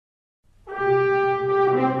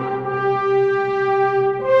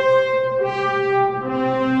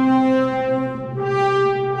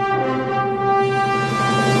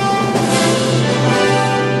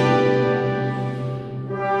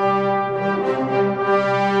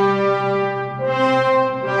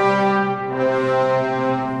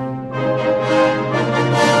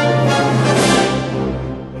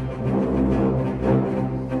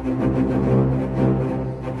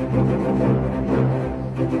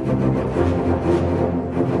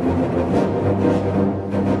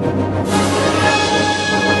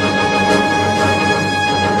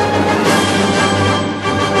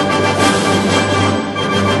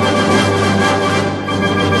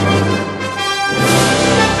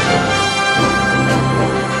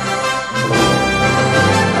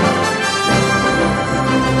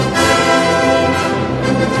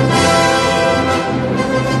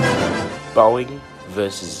Boeing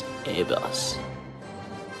versus Airbus,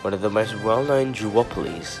 one of the most well-known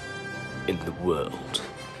duopolies in the world.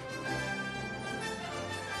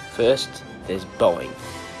 First, there's Boeing,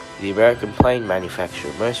 the American plane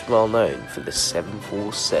manufacturer most well known for the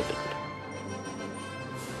 747,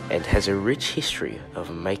 and has a rich history of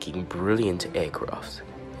making brilliant aircraft.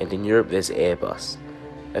 And in Europe there's Airbus,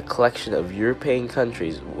 a collection of European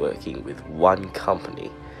countries working with one company,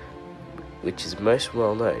 which is most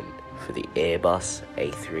well known for the Airbus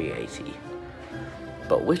A380.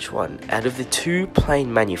 But which one out of the two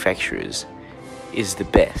plane manufacturers is the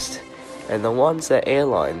best, and the ones that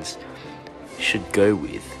airlines should go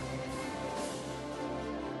with?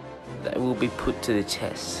 That will be put to the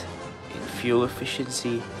test in fuel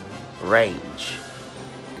efficiency, range,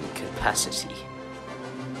 and capacity.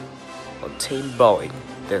 On Team Boeing,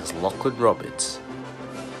 there's Lachlan Roberts,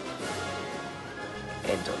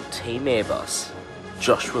 and on Team Airbus,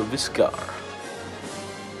 Joshviz NOW.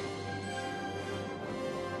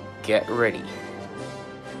 Get ready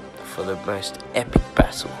for the most epic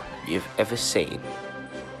battle you've ever seen,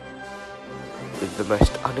 with the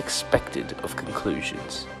most unexpected of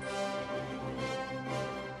conclusions.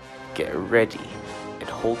 Get ready and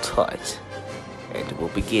hold tight, and we'll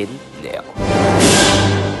begin now.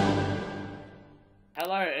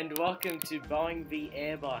 Hello and welcome to Boeing v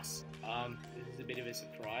Airbus. This is a bit of a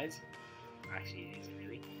surprise. Actually, it isn't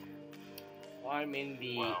really. I'm in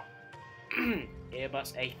the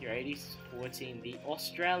Airbus A380 supporting the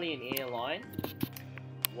Australian airline,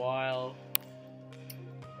 while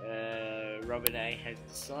Robert A has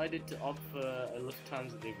decided to opt for a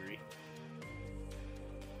Lufthansa livery.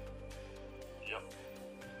 Yep.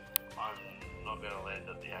 I'm not going to land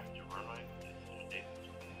at the actual runway.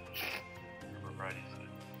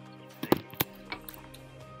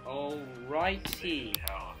 Alrighty.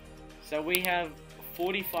 So we have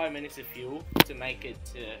 45 minutes of fuel to make it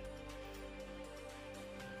to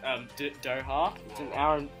Doha. It's an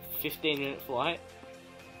hour and 15-minute flight,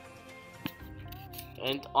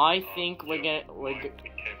 and I think we're gonna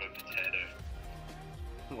became a potato.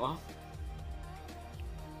 What?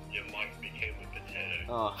 Your mic became a potato.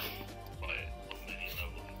 Oh. On many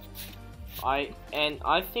levels. I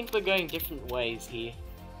think we're going different ways here.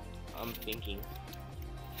 I'm thinking.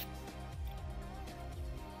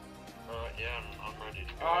 Yeah, I'm ready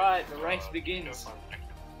to go. Alright, the race begins.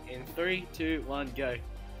 In 3, 2, 1, go.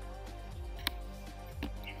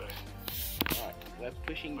 Alright, we're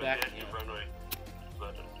pushing back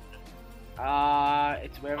now.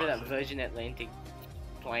 It's wherever that Virgin Atlantic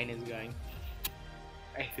plane is going.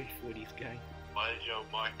 A340 is going. Why is your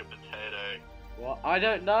mic a potato? What? I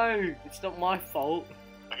don't know. It's not my fault.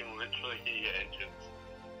 I can literally hear your engines.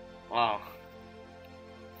 Wow.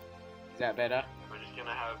 Is that better? We're just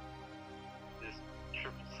gonna have this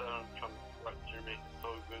triple sound come right through me. It's so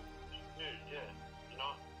good. Dude, yeah. You know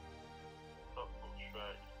what? Stop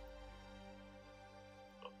straight.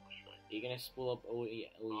 Stop straight. You're gonna spool up all your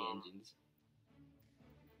engines.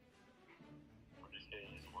 I'm just gonna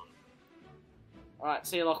use one. Alright,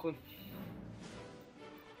 see you, Lachlan.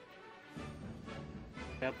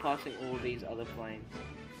 We're passing all these other planes. Is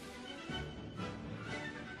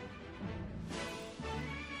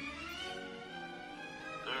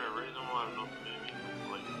there a reason why I'm not moving?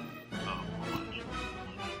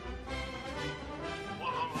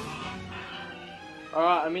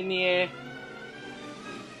 Alright, I'm in the air.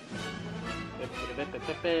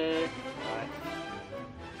 Alright.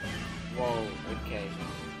 Whoa, okay.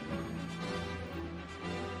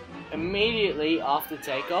 Immediately after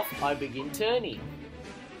takeoff, I begin turning.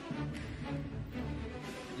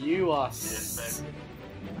 You are still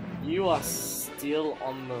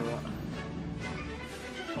on the run.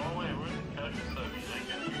 Oh wait, we're in the coach, so we don't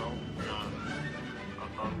get control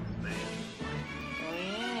above the speed.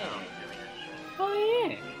 Oh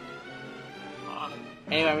yeah.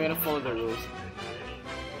 Anyway, I'm gonna follow the rules.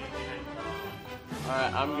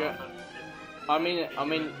 Alright,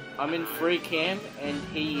 I'm in free cam, and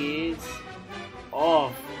he is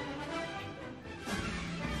off.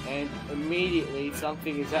 And immediately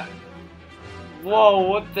something is up. Whoa,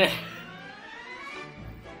 what the?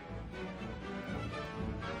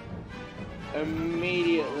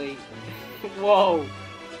 Immediately. Whoa.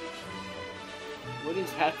 What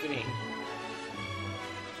is happening?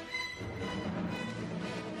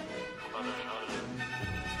 I don't know.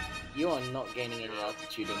 You are not gaining any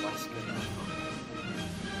altitude on my screen.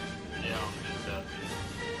 Yeah, I'm just out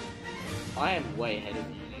here. I am way ahead of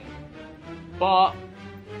you. But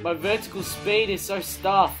my vertical speed is so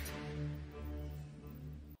stuffed.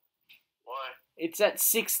 Why? It's at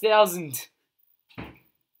 6,000.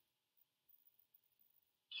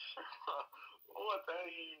 What the hell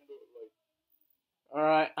you like?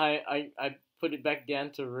 Alright, I put it back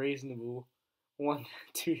down to reasonable.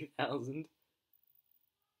 2,000.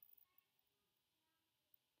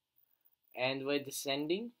 And we're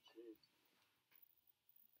descending.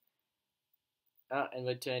 And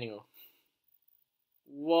we're turning off.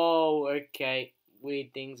 Whoa, okay.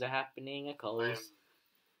 Weird things are happening. A close.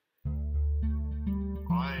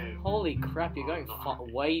 Holy crap, you're going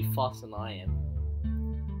way faster than I am.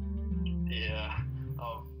 Yeah.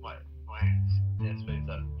 My airspeed's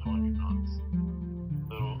at 400 knots.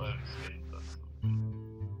 Little overspeed, that's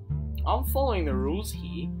I'm following the rules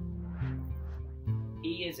here.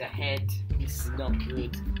 He is ahead. This is not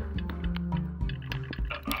good.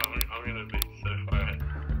 I'm gonna be so far ahead.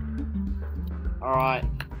 Alright,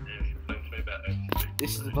 Yeah, explain to me about overspeed.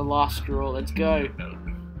 this is the last straw. Let's go.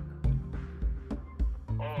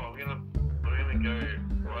 Oh, I'm gonna go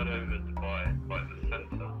right over Dubai, like the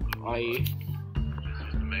centre. Are you? It's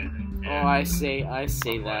just amazing. Oh, Yeah. I see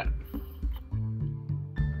that.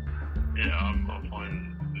 Yeah, I'm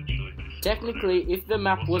flying literally just. Technically, if the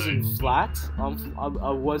map wasn't flat, I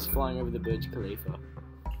was flying over the Burj Khalifa.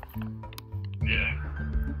 Yeah.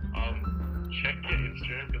 Check your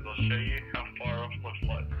Instagram because I'll show you how far off my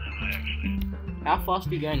flight plan I actually am. How fast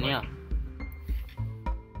are you going now?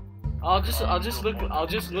 I'll just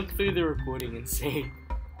look through the recording and see.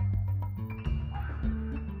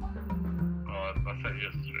 I sent you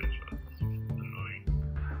a screenshot. It's just annoying.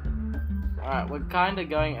 Alright, we're kinda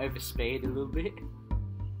going over speed a little bit.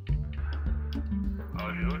 Oh,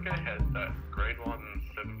 if you look ahead, that grade 1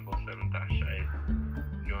 747-8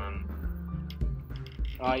 is going.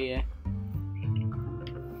 Oh yeah.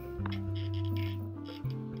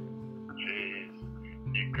 Jeez.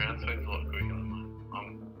 Your ground speed's a lot quicker than mine.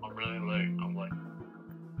 I'm really low. I'm like,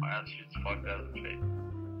 my altitude's 5,000 feet.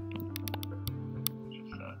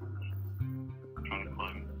 Just trying to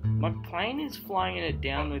climb. My plane is flying in a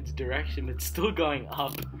downwards direction, but still going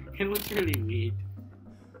up. It looks really weird.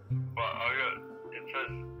 But it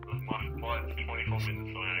says my flight's 24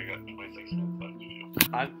 minutes away and I got 26 minutes left to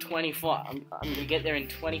fuel. I have 25. I'm gonna get there in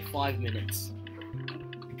 25 minutes.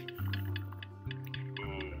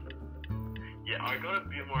 Ooh. Yeah, I got a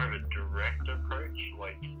bit more of a direct approach,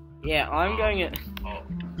 like. Yeah, I'm going at. Oh,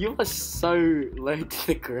 You are so low to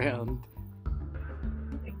the ground.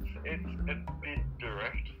 it's a bit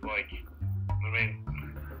direct, like. I mean,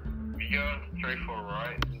 if you go on 3-4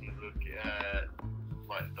 right and you look at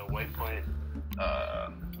like the waypoint,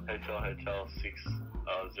 hotel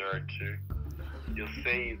 602, you'll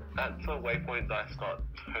see that's a waypoint that I start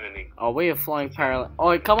turning. Oh, we are flying parallel.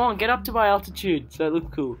 Oh, come on, get up to my altitude so it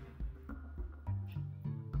looks cool.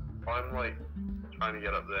 I'm like trying to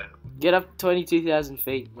get up there. Get up 22,000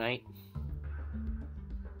 feet, mate.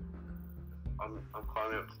 I'm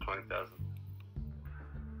climbing up to 20,000.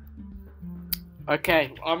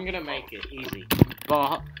 Okay, I'm gonna make it easy,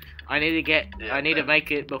 but I need to get. Yeah, I need to make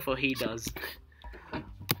it before he does. So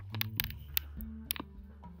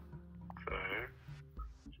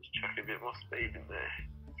just chuck a bit more speed in there.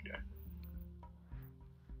 Let's go.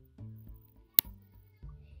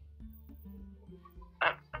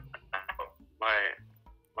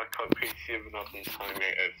 My cockpit's giving up and telling me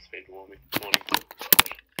overspeed warning.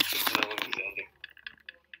 It's no longer sounding.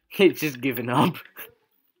 He's just given up.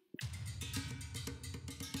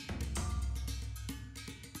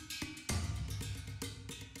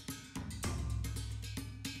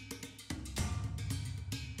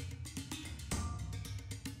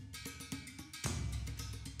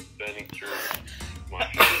 Burning through my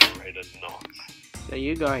favorite rate of knots. So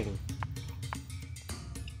you're going.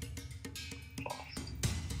 Fast.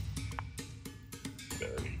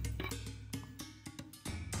 Very.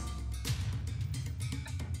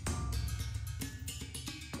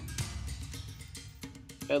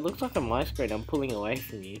 It looks like on my screen I'm pulling away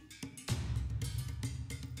from you.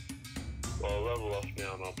 Well, I'll level off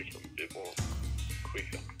now and I'll become a bit more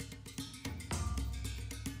quicker.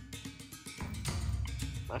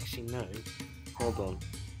 Actually, no. Hold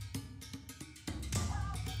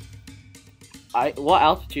on. What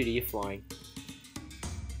altitude are you flying?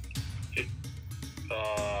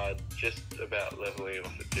 Just about leveling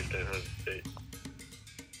off at 1,500 feet.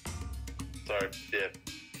 Sorry, yeah.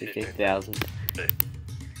 15,000. speed.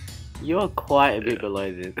 You're quite a bit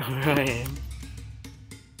below than I am.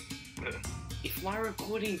 If my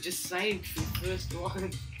recording just saved the first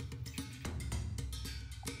one.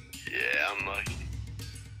 Yeah, unlucky.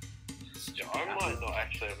 I might not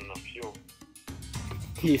actually have enough fuel.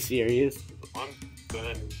 You serious? I'm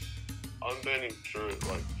burning through it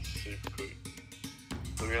like super quick.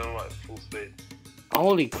 I'm going like full speed.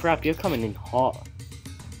 Holy crap, you're coming in hot.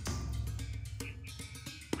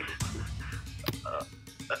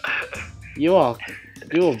 You're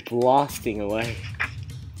blasting away.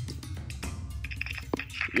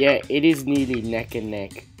 Yeah, it is nearly neck and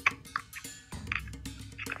neck.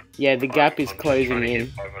 Yeah, the gap is closing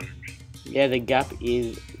in. Yeah, the gap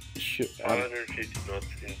is. 550 knots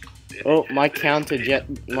in. Oh, my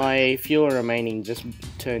my fuel remaining just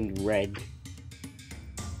turned red.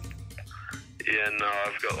 Yeah, no,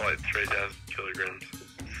 I've got like 3,000 kilograms.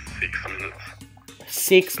 6 minutes.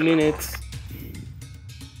 6 minutes.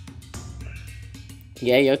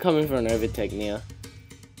 Yeah, you're coming for an overtake now.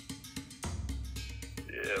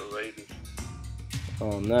 Yeah, ladies.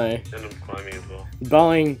 Oh no. And I'm climbing as well.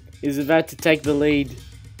 Boeing is about to take the lead.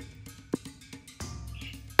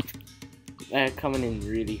 They're coming in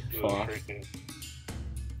really fast.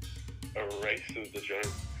 A race of the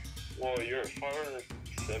giants. Well, you're at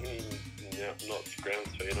 570 knots ground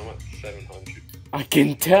speed. I'm at 700. I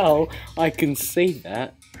can tell. I can see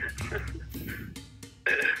that.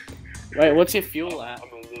 Wait, what's your fuel at?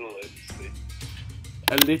 I'm a little overspeed.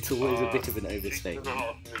 A little is a bit of an overstate.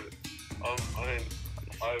 6.5 minutes.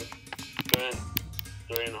 I've burnt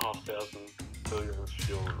 3,500 kilograms of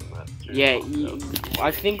fuel in that. Yeah,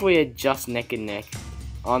 I think we're just neck and neck.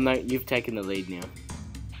 Oh no, you've taken the lead now.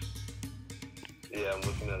 Yeah, I'm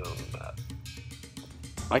looking at it on the map.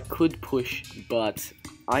 I could push, but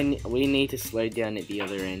we need to slow down at the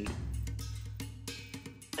other end.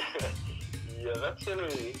 Yeah, that's gonna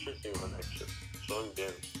be an interesting one actually. Slowing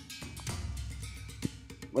down.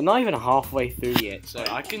 We're not even halfway through yet, so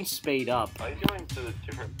I can speed up. Are you going to the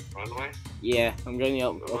different runway? Yeah, I'm going the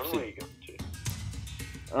What runway are you going to?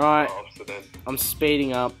 Alright, Oh, opposite end. I'm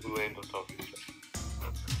speeding up. We land on top of each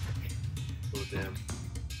other. Oh damn.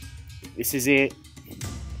 This is it.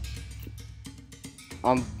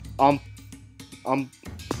 I'm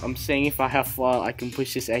seeing if how far I can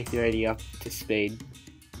push this A380 up to speed.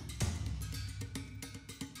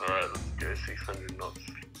 Alright, let's go 600 knots.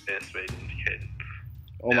 Airspeed indicated.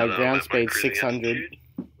 Oh, my ground speed 600.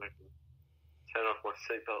 Turn off my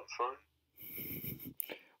seatbelt sign.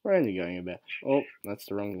 We're only going about. Oh, that's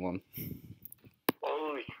the wrong one.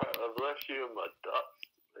 Holy crap, I've left you in my dust,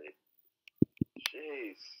 mate.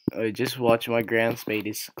 Jeez. Oh, just watch, my ground speed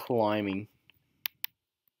is climbing.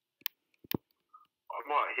 I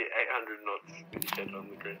might hit 800 knots instead on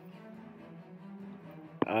the grid.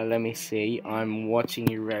 Let me see. I'm watching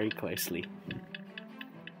you very closely.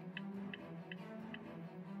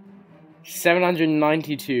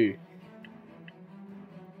 792.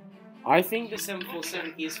 I think the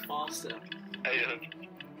 747 is faster. 800.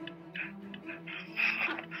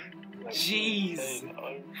 Jeez.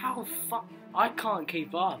 How I can't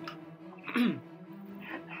keep up. I'm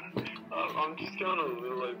just going a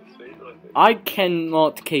little overspeed right there. I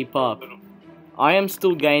cannot keep up. I am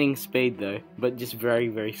still gaining speed though, but just very,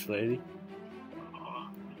 very slowly.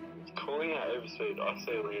 Calling out overspeed, I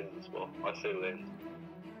say land as well. I say land.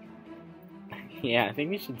 Yeah, I think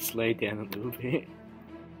we should slow down a little bit.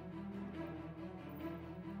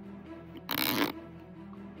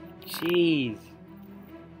 Jeez.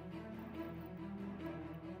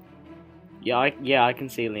 Yeah, I can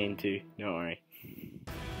see land too. Don't worry.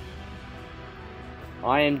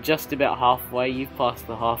 I am just about halfway. You've passed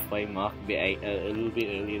the halfway mark a little bit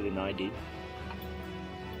earlier than I did.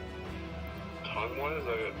 Time-wise, I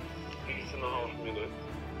got 6.5 minutes.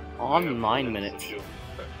 I'm 9 minutes.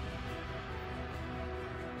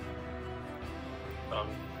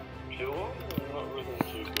 Fuel? Not really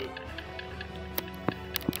too good.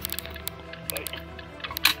 Like,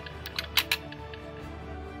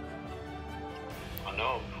 I know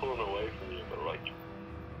I'm pulling away from you, but like,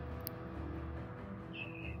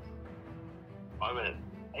 jeez. I'm at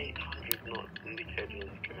 800 knots indicated on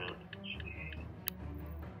the ground. Jeez.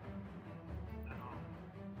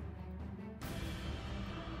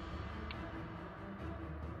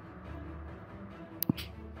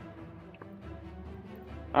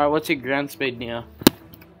 Alright, what's your ground speed now?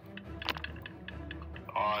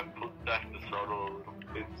 I put back the throttle a little.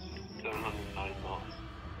 It's 709 knots.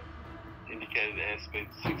 Indicated airspeed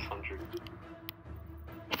 600.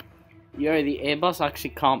 Yo, the Airbus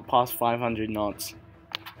actually can't pass 500 knots.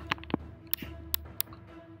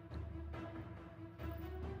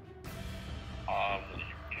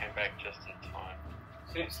 just in time.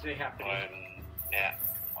 Seems to be happening.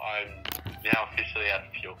 I'm now officially out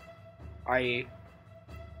of fuel. Are you?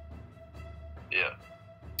 Yeah.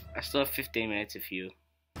 I still have 15 minutes of fuel.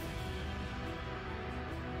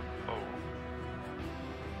 Oh.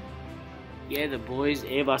 Yeah, the boys,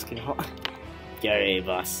 Airbus can Go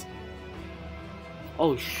Airbus.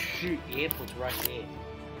 Oh shoot, the airport's right there.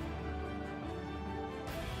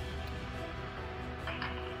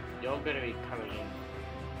 You're gonna be coming in.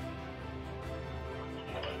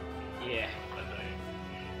 Yeah.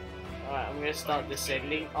 Alright, I'm gonna start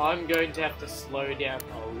descending. I'm going to have to slow down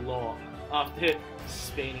a lot after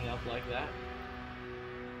speeding up like that.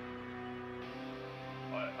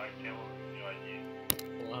 I came up with a new idea.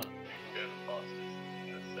 What? Go the fastest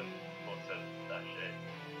in a 747-8.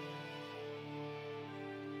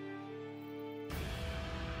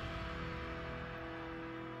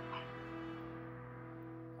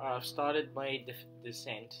 I've started my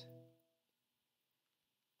descent.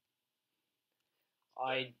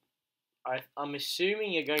 I'm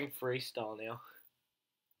assuming you're going freestyle now.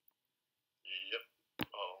 Yep.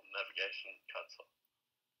 Oh, navigation cuts off.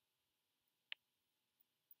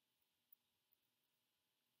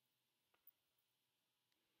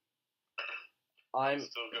 I'm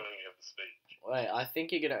still going over speed. Wait, I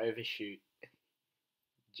think you're gonna overshoot.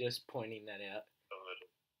 Just pointing that out. A little.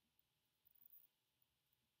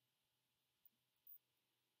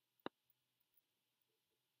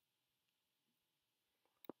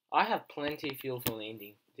 I have plenty of fuel for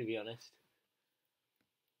landing, to be honest.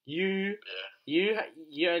 You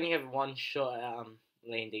only have one shot at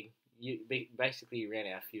landing. You basically ran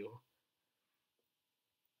out of fuel.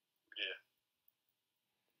 Yeah.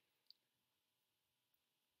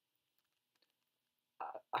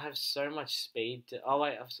 I have so much speed. Oh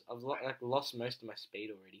wait, I've lost most of my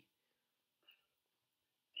speed already.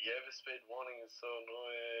 The overspeed warning is so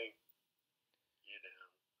annoying. You're down.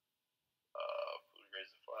 4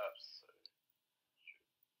 degrees of flaps, so you should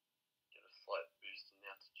get a slight boost in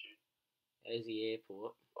altitude. There's the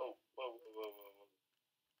airport. Oh, whoa.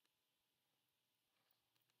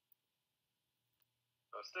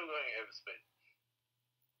 I'm still going overspeed.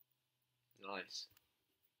 Nice.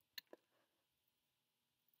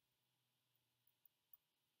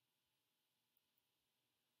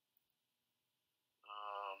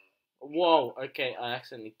 Whoa, okay, I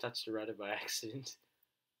accidentally touched the rudder by accident.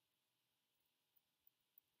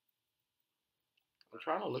 I'm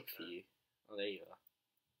trying to look for you. Oh, there you are.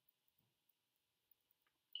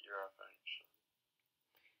 You're up, actually.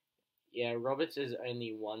 Yeah, Roberts is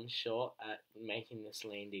only one shot at making this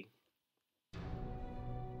landing.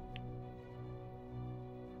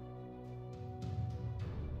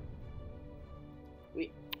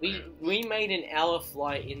 We made an hour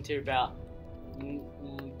flight into about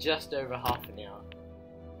just over half an hour.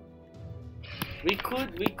 We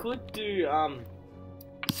could do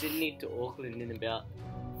Sydney to Auckland in about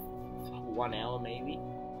 1 hour maybe.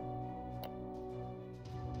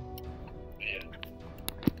 Yeah.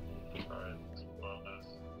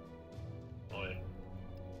 Alright,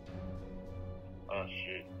 oh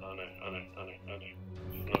shoot, I know.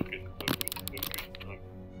 Not good.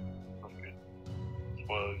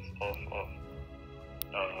 Spoilers off.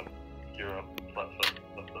 Gear up, flaps up.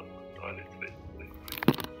 I need speed, please.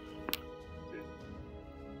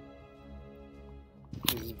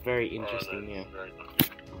 This is very interesting now.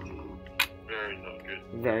 Very not good.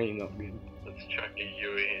 Very not good. Let's chuck a U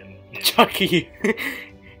in. Chucky.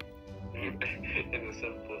 In the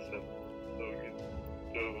 747. So good.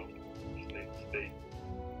 Doable. Just need speed.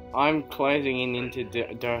 I'm closing in into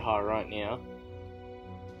Doha right now.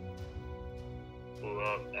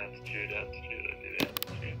 Well, altitude. I did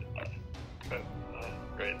altitude.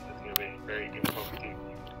 Great. It's going to be very good positive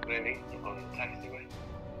landing on the taxiway.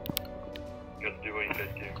 Got to do what you got to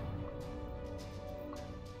do.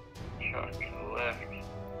 Chuck left.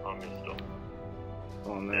 I'm going to stop.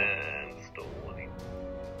 Oh no. And stall warning.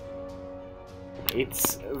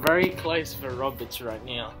 It's very close for Roberts right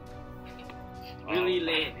now. Really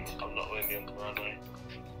land. I'm not landing on the runway.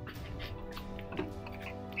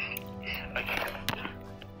 Okay.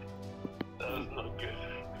 That was not good.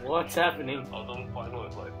 What's happening? I was on final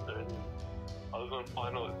at like 30. I was on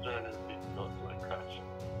final at 350 knots and I crashed.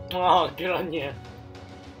 Oh, good on you.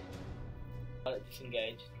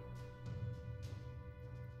 Disengaged.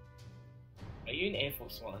 Are you in Air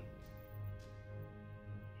Force One?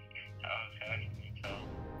 Okay, you tell.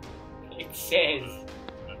 It says.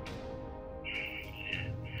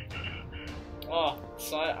 Oh,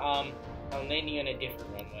 so I'm landing on a different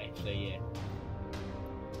runway, so yeah.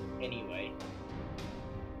 Anyway.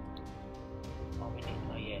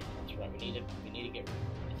 Oh yeah, that's right. We need to get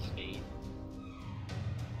rid of speed.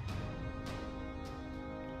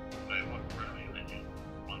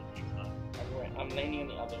 I'm landing on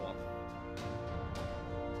the other one.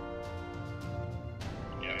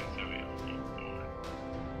 Yeah, so we all keep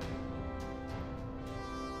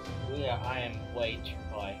going. Yeah, I am way too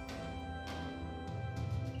high.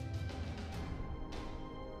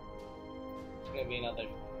 It's gonna be another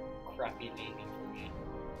crappy landing for me.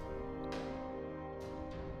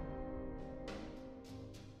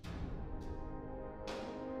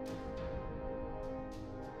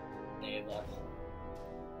 Airbus.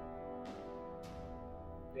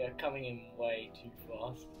 We are coming in way too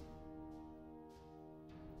fast.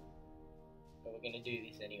 But we're gonna do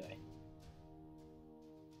this anyway.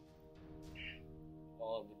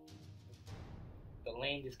 Oh, the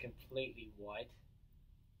land is completely white.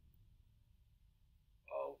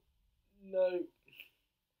 Oh, no.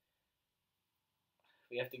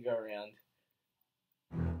 We have to go around.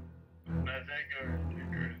 No, don't go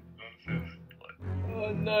nonsense.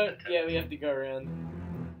 Oh no. Yeah, we have to go around.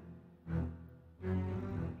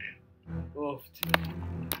 Oof.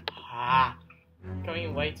 Ah. Coming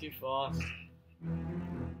in way too fast.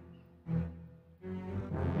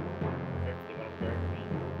 Hopefully won't go over me.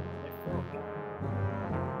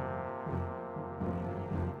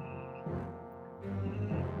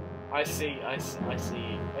 I see.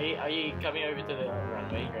 Are you coming over to the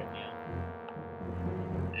runway right now?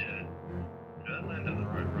 Yeah. You don't land on the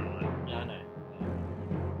right runway. Yeah, I know.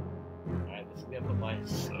 Alright, this is gonna put my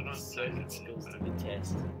not circuit skills to the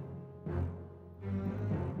test.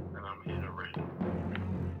 And I'm here to read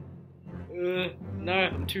it. No,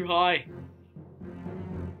 I'm too high.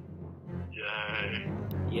 Yay.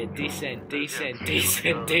 Yeah, descent. Full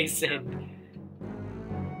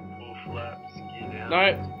flaps, ski down. No,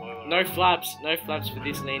 spoiler no up. flaps for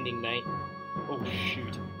this landing, mate. Oh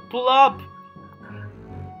shoot. Pull up!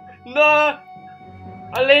 No!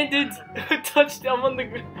 I landed! Touchdown on the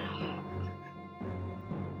ground.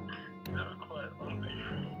 Never quite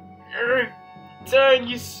landing. Turn,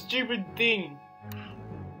 you stupid thing!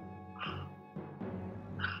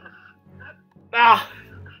 Ah!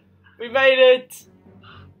 We made it!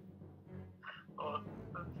 Oh,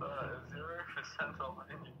 that's 0% on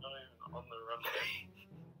landing, not even on the runway.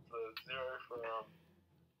 So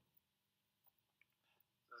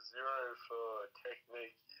 0 for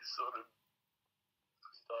technique. You sort of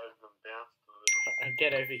dive and bounced a little.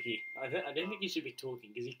 Get over here. I don't think you should be talking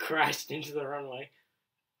because he crashed into the runway.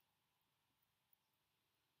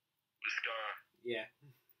 Scar, Yeah.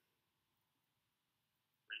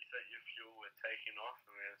 reset your fuel. We're taking off,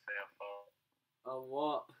 and we're gonna see how far. Oh,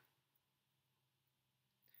 what?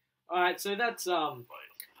 Alright, so that's, Like,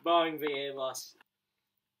 Boeing v Airbus.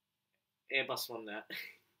 Airbus won that.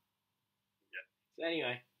 Yeah. So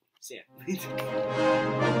anyway, see ya.